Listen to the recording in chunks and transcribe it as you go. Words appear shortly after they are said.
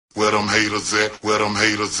Where them haters at? Where them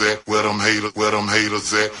haters at? Where them haters? Where them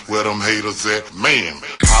haters at? Where them haters at? Man,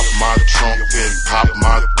 pop my trunk and pop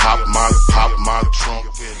my trunk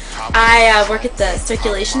and pop. I work at the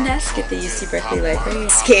circulation desk at the UC Berkeley Library,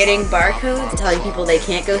 scanning barcodes, telling people they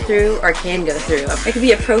can't go through or can go through. I could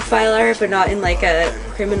be a profiler, but not in like a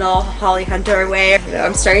criminal Holly Hunter way. You know,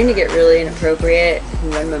 I'm starting to get really inappropriate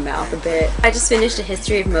and run my mouth a bit. I just finished a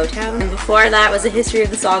history of Motown, and before that was a history of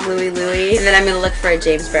the song Louie Louie, and then I'm going to look for a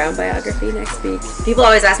James Brown biography next week. People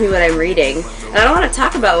always ask me what I'm reading, and I don't want to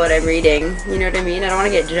talk about what I'm reading, you know what I mean? I don't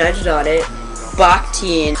want to get judged on it.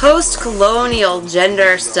 Bakhtin, post-colonial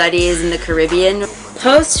gender studies in the Caribbean,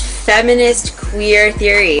 post-feminist queer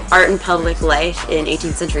theory, art and public life in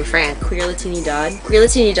 18th century France, queer Latinidad, queer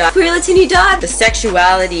Latinidad, queer Latinidad, the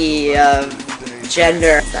sexuality of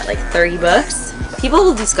gender. Is that like 30 books? People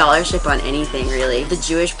will do scholarship on anything, really. The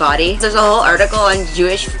Jewish body. There's a whole article on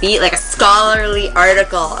Jewish feet, like a scholarly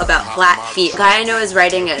article about flat feet. A guy I know is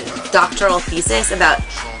writing a doctoral thesis about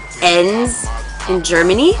ends in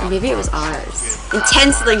Germany, or maybe it was ours.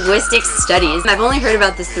 Intense linguistic studies. I've only heard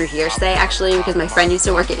about this through hearsay, actually, because my friend used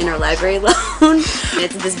to work at Interlibrary Loan.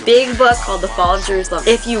 It's this big book called The Fall of Jerusalem.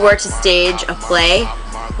 If you were to stage a play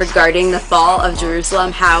regarding the fall of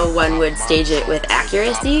Jerusalem, how one would stage it with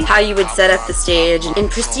accuracy, how you would set up the stage. In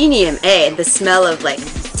Proscenium A, the smell of like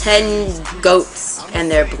 10 goats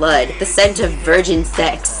and their blood, the scent of virgin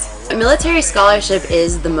sex. Military scholarship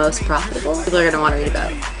is the most profitable. People are going to want to read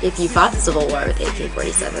about if you fought the Civil War with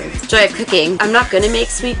AK-47s. Joy of cooking. I'm not going to make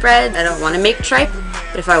sweetbread. I don't want to make tripe.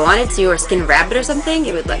 But if I wanted to, or skin a rabbit or something,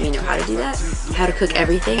 it would let me know how to do that. How to cook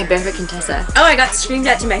everything. I'm Barefoot Contessa. Oh, I got screamed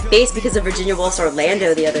at to my face because of Virginia Woolf's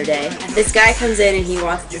Orlando the other day. This guy comes in and he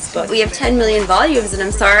wants this book. We have 10 million volumes, and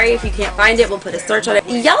I'm sorry if you can't find it, we'll put a search on it.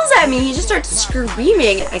 He yells at me, he just starts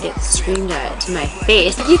screaming. I get screamed at to my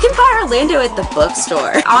face. You can buy Orlando at the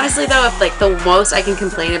bookstore. Honestly though, if like the most I can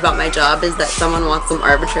complain about my job is that someone wants some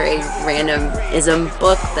arbitrary random-ism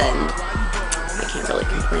book, then I can't really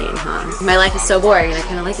complain, huh? My life is so boring and I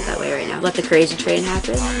kind of like it that way right now. Let the crazy train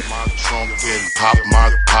happen. Pop my trunk and pop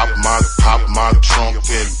my trunk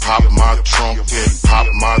and pop my trunk and pop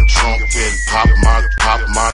my trunk and pop my